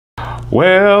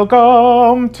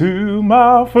Welcome to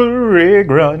my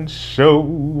fragrance show.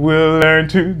 We'll learn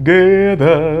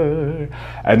together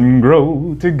and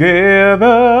grow together.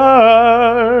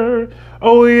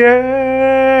 Oh yeah.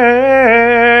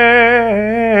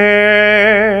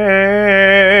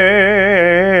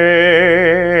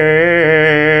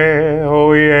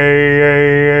 Oh yes.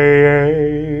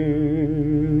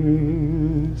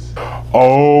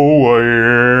 Oh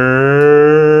yeah.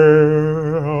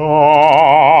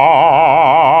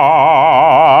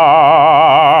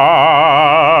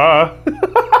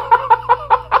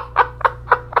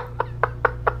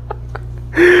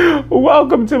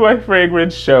 Welcome to my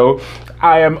fragrance show.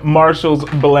 I am Marshall's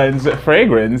Blends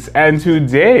Fragrance, and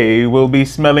today we'll be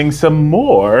smelling some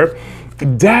more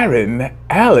Darren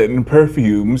Allen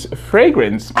Perfumes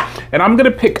fragrance. And I'm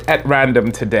gonna pick at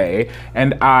random today,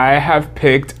 and I have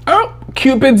picked,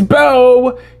 Cupid's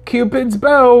Bow. Cupid's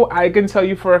Bow. I can tell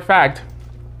you for a fact,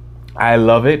 I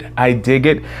love it. I dig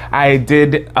it. I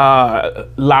did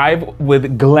live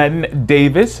with Glenn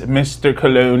Davis, Mr.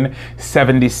 Cologne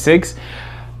 76.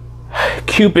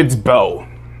 Cupid's Bow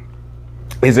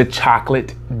is a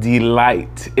chocolate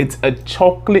delight. It's a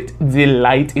chocolate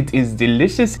delight. It is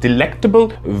delicious,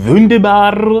 delectable,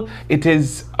 wunderbar. It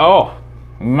is, oh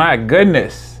my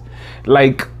goodness,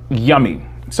 like yummy.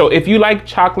 So if you like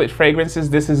chocolate fragrances,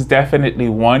 this is definitely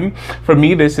one. For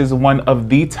me, this is one of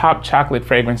the top chocolate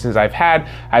fragrances I've had.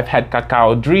 I've had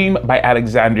Cacao Dream by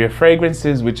Alexandria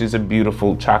Fragrances, which is a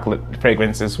beautiful chocolate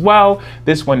fragrance as well.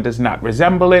 This one does not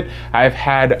resemble it. I've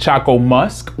had Choco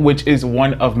Musk, which is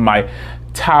one of my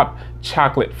top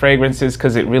chocolate fragrances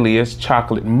because it really is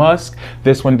chocolate musk.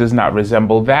 This one does not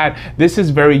resemble that. This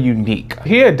is very unique.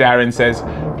 Here, Darren says,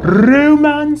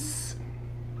 romance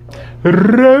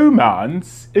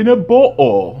in a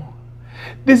bottle.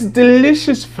 This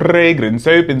delicious fragrance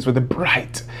opens with a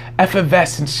bright,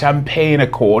 effervescent champagne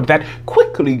accord that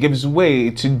quickly gives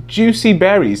way to juicy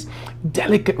berries,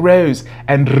 delicate rose,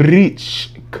 and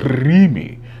rich,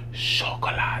 creamy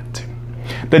chocolate.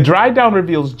 The dry down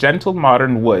reveals gentle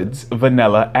modern woods,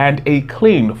 vanilla, and a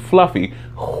clean, fluffy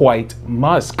white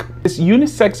musk. This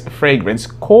unisex fragrance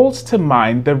calls to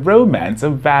mind the romance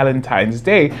of Valentine's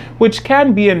Day, which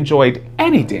can be enjoyed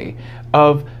any day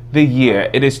of the year.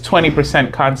 It is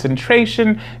 20%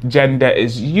 concentration, gender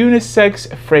is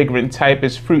unisex, fragrant type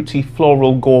is fruity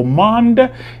floral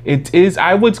gourmand. It is,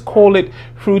 I would call it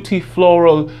fruity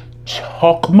floral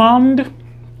chocmand.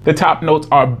 The top notes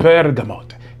are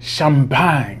bergamot,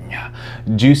 champagne,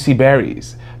 juicy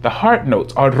berries. The heart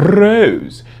notes are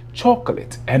rose,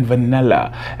 chocolate, and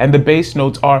vanilla. And the base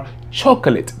notes are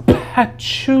chocolate,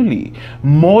 patchouli,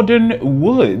 modern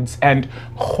woods, and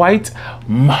white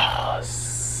musk.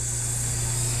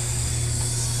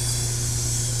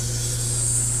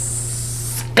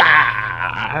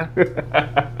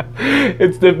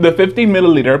 It's the 50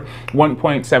 milliliter,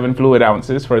 1.7 fluid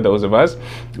ounces for those of us.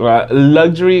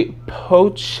 Luxury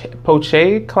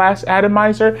Poche class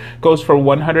atomizer goes for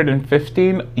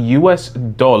 $115 US.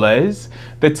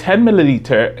 The 10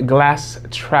 milliliter glass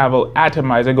travel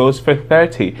atomizer goes for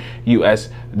 $30 US.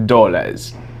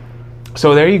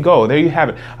 So there you go, there you have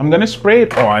it. I'm gonna spray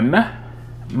it on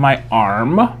my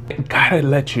arm. I gotta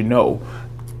let you know,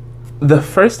 the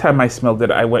first time I smelled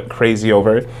it, I went crazy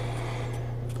over it.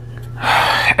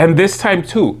 And this time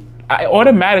too, I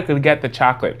automatically get the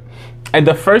chocolate. And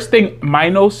the first thing my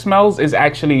nose smells is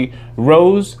actually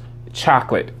rose,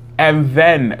 chocolate, and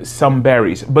then some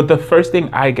berries. But the first thing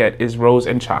I get is rose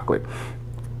and chocolate.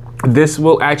 This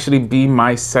will actually be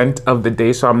my scent of the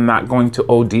day, so I'm not going to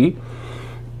OD,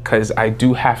 because I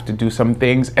do have to do some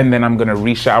things, and then I'm gonna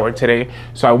re-shower today.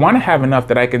 So I wanna have enough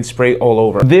that I can spray all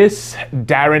over. This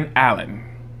Darren Allen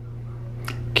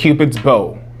Cupid's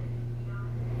Bow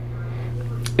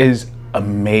is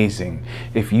amazing.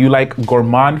 If you like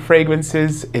gourmand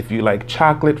fragrances, if you like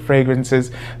chocolate fragrances,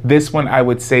 this one I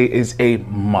would say is a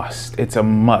must. It's a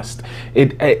must.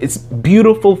 It's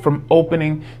beautiful from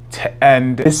opening to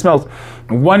end. It smells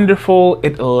wonderful.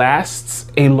 It lasts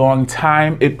a long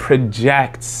time. It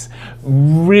projects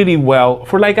really well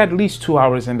for like at least 2.5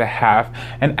 hours.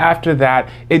 And after that,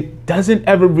 it doesn't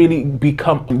ever really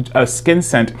become a skin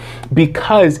scent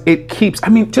because it keeps, I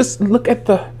mean, just look at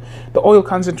the oil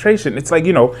concentration. It's like,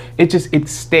 you know, it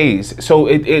stays. So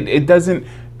it doesn't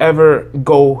ever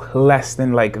go less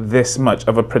than like this much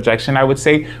of a projection, I would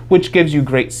say, which gives you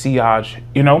great sillage,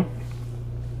 you know?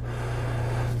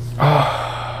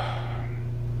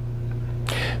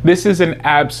 This is an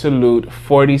absolute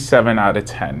 47 out of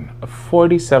 10. A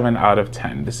 47 out of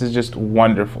 10. This is just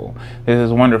wonderful. This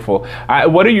is wonderful.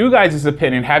 What are you guys'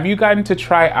 opinion? Have you gotten to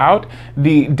try out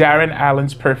the Darren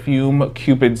Allen's perfume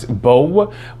Cupid's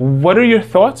Bow? What are your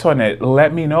thoughts on it?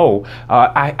 Let me know.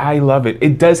 I love it.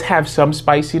 It does have some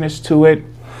spiciness to it.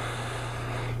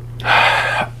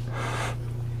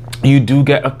 You do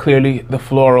get clearly the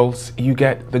florals, you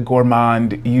get the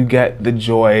gourmand, you get the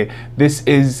joy. This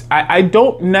is, I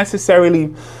don't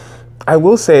necessarily, I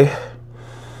will say,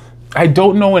 I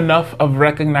don't know enough of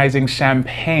recognizing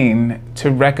champagne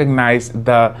to recognize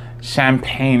the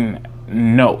champagne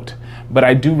note. But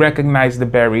I do recognize the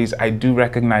berries, I do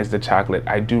recognize the chocolate,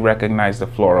 I do recognize the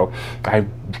floral. I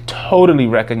totally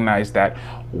recognize that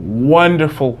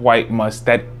wonderful white musk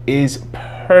that is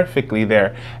perfectly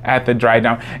there at the dry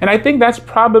down. And I think that's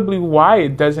probably why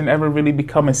it doesn't ever really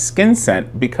become a skin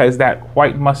scent, because that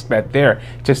white musk that there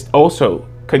just also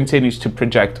continues to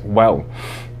project well.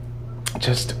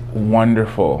 Just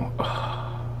wonderful.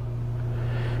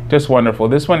 Just wonderful.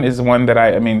 This one is one that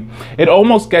I mean, it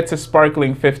almost gets a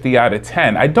sparkling 50 out of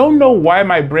 10. I don't know why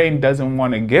my brain doesn't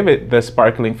want to give it the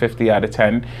sparkling 50 out of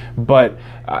 10, but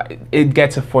it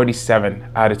gets a 47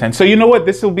 out of 10. So you know what?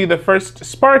 This will be the first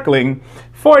sparkling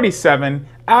 47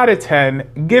 out of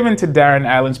 10 given to Darren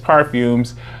Allen's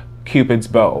Perfumes Cupid's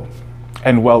Bow.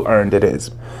 And well earned it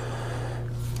is.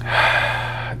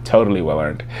 Totally well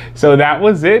earned. So that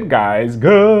was it, guys.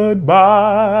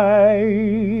 Goodbye,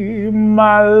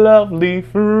 my lovely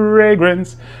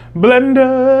fragrance blenders.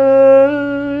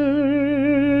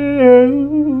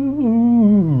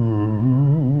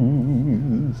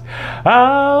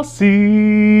 I'll see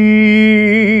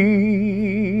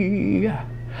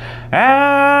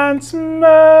and smell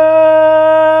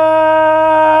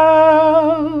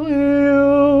you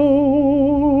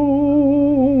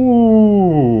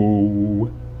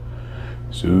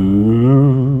soon.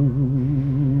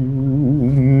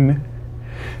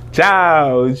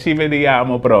 Ciao, ci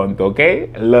vediamo pronto, okay?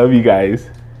 Love you guys.